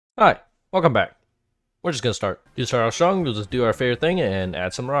Hi, welcome back. We're just gonna start. To start off strong, we'll just do our favorite thing and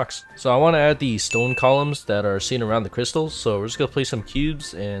add some rocks. So I want to add the stone columns that are seen around the crystals, so we're just gonna place some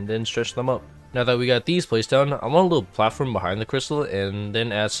cubes and then stretch them up. Now that we got these placed down, I want a little platform behind the crystal and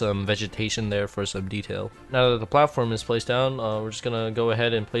then add some vegetation there for some detail. Now that the platform is placed down, we're just gonna go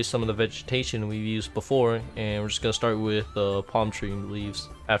ahead and place some of the vegetation we've used before, and we're just gonna start with the palm tree leaves.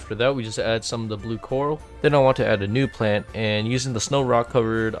 After that, we just add some of the blue coral. Then I want to add a new plant, and using the snow rock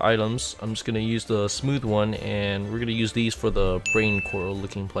covered items, I'm just gonna use the smooth one, and we're gonna use these for the brain coral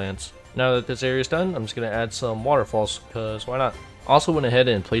looking plants. Now that this area is done, I'm just gonna add some waterfalls, because why not? Also went ahead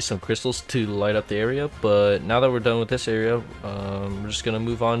and placed some crystals to light up the area, but now that we're done with this area, we're just going to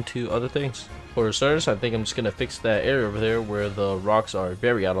move on to other things. For starters, I think I'm just going to fix that area over there where the rocks are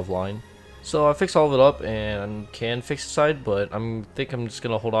very out of line. So I fixed all of it up and can fix the side, but I think I'm just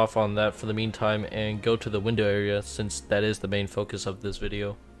going to hold off on that for the meantime and go to the window area since that is the main focus of this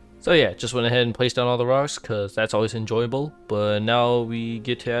video. So yeah, just went ahead and placed down all the rocks because that's always enjoyable, but now we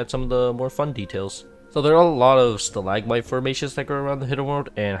get to add some of the more fun details. So there are a lot of stalagmite formations that go around the hidden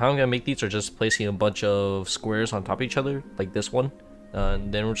world, and how I'm going to make these are just placing a bunch of squares on top of each other, like this one,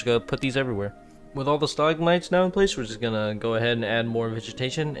 and then we're just going to put these everywhere. With all the stalagmites now in place, we're just going to go ahead and add more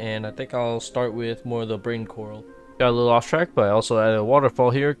vegetation, and I think I'll start with more of the brain coral. Got a little off track, but I also added a waterfall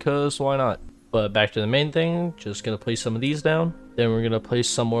here, cause why not? But back to the main thing, just going to place some of these down, then we're going to place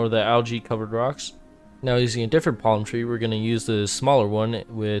some more of the algae covered rocks. Now using a different palm tree, we're going to use the smaller one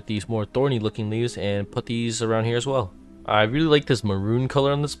with these more thorny looking leaves and put these around here as well. I really like this maroon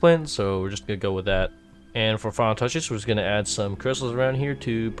color on this plant, so we're just going to go with that. And for final touches, we're just going to add some crystals around here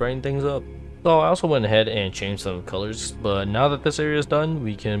to brighten things up. So I also went ahead and changed some colors, but now that this area is done,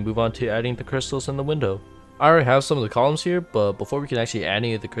 we can move on to adding the crystals in the window. I already have some of the columns here, but before we can actually add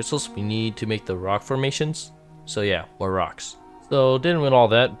any of the crystals, we need to make the rock formations. So yeah, more rocks. So didn't win all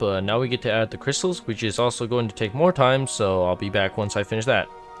that, but now we get to add the crystals, which is also going to take more time, so I'll be back once I finish that.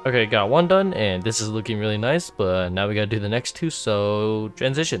 Okay, got one done, and this is looking really nice, but now we gotta do the next two, so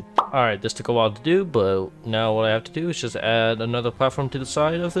transition. Alright, this took a while to do, but now what I have to do is just add another platform to the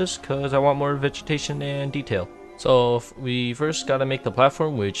side of this, because I want more vegetation and detail. So we first gotta make the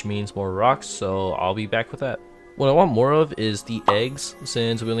platform, which means more rocks, so I'll be back with that. What I want more of is the eggs,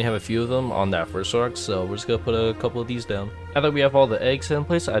 since we only have a few of them on that first rock, so we're just going to put a couple of these down. Now that we have all the eggs in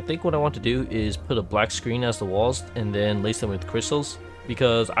place, I think what I want to do is put a black screen as the walls and then lace them with crystals,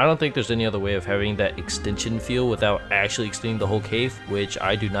 because I don't think there's any other way of having that extension feel without actually extending the whole cave, which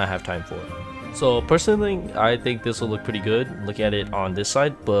I do not have time for. So personally, I think this will look pretty good, look at it on this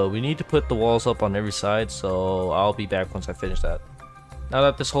side, but we need to put the walls up on every side, so I'll be back once I finish that. Now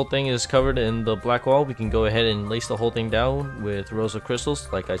that this whole thing is covered in the black wall, we can go ahead and lace the whole thing down with rows of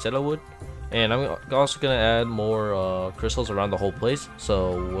crystals like I said I would. And I'm also going to add more crystals around the whole place,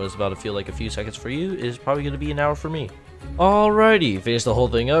 so what is about to feel like a few seconds for you is probably going to be an hour for me. Alrighty, finished the whole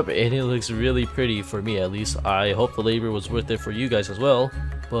thing up and it looks really pretty for me at least. I hope the labor was worth it for you guys as well.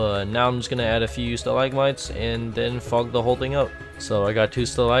 But now I'm just going to add a few stalagmites and then fog the whole thing up. So I got 2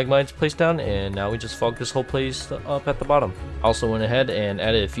 stalagmites placed down and now we just fog this whole place up at the bottom. Also went ahead and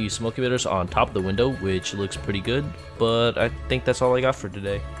added a few smoke emitters on top of the window, which looks pretty good. But I think that's all I got for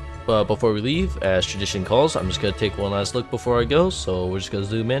today. But before we leave, as tradition calls, I'm just going to take one last look before I go. So we're just going to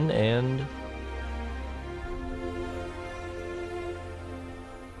zoom in and...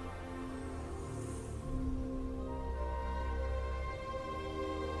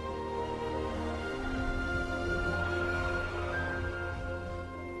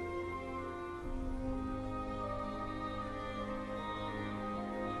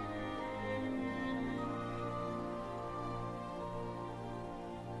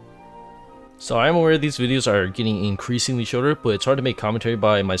 So I am aware these videos are getting increasingly shorter, but it's hard to make commentary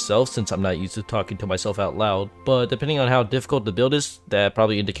by myself since I'm not used to talking to myself out loud. But depending on how difficult the build is, that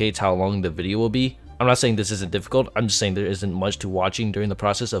probably indicates how long the video will be. I'm not saying this isn't difficult, I'm just saying there isn't much to watching during the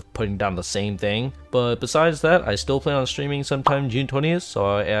process of putting down the same thing. But besides that, I still plan on streaming sometime June 20th, so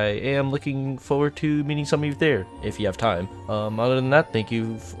I am looking forward to meeting some of you there, if you have time. Other than that, thank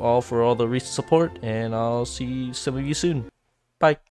you all for all the recent support, and I'll see some of you soon. Bye!